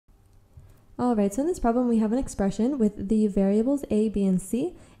Alright, so in this problem we have an expression with the variables a, b, and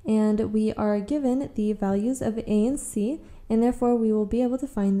c, and we are given the values of a and c, and therefore we will be able to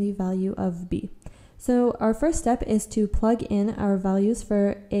find the value of b. So our first step is to plug in our values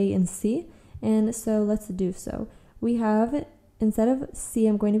for a and c, and so let's do so. We have, instead of c,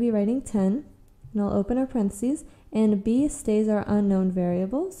 I'm going to be writing 10, and I'll open our parentheses, and b stays our unknown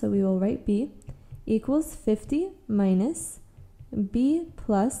variable, so we will write b equals 50 minus b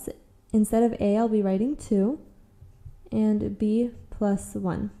plus, instead of a, I'll be writing 2, and b plus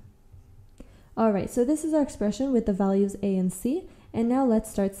 1. Alright, so this is our expression with the values a and c, and now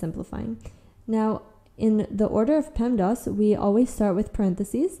let's start simplifying. Now, in the order of PEMDAS, we always start with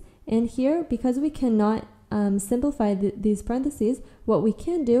parentheses, and here, because we cannot simplify these parentheses, what we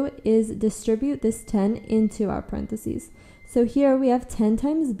can do is distribute this 10 into our parentheses. So here we have 10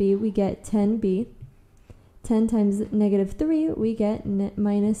 times b, we get 10b. 10 times negative 3, we get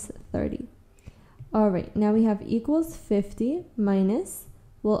minus 30. Alright, now we have equals 50 minus,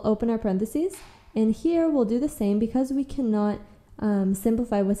 we'll open our parentheses, and here we'll do the same because we cannot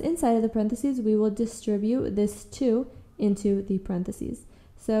simplify what's inside of the parentheses, we will distribute this 2 into the parentheses.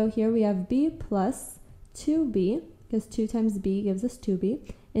 So here we have b plus 2b, because 2 times b gives us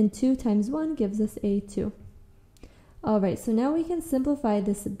 2b, and 2 times 1 gives us a 2. Alright, so now we can simplify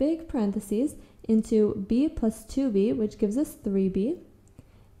this big parentheses into b plus 2b, which gives us 3b,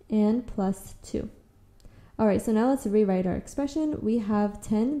 and plus 2. Alright, so now let's rewrite our expression. We have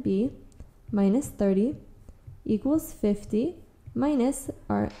 10b minus 30 equals 50 minus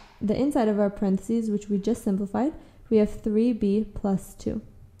the inside of our parentheses, which we just simplified. We have 3b plus 2.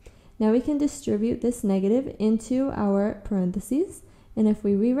 Now we can distribute this negative into our parentheses, and if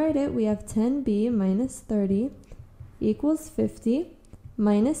we rewrite it, we have 10b minus 30 equals 50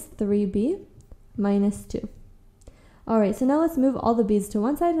 minus 3b minus 2. Alright, so now let's move all the b's to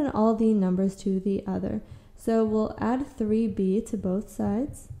one side and all the numbers to the other. So we'll add 3b to both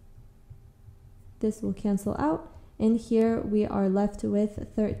sides. This will cancel out, and here we are left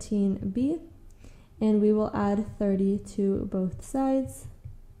with 13b, and we will add 30 to both sides.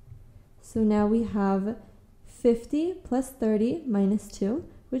 So now we have 50 plus 30 minus 2,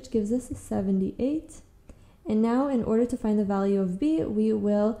 which gives us 78. And now, in order to find the value of b, we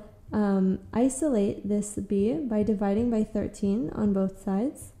will isolate this b by dividing by 13 on both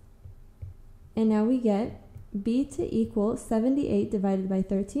sides. And now we get b to equal 78 divided by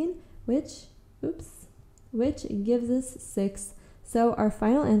 13, which gives us 6. So our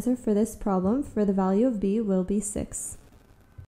final answer for this problem for the value of b will be 6.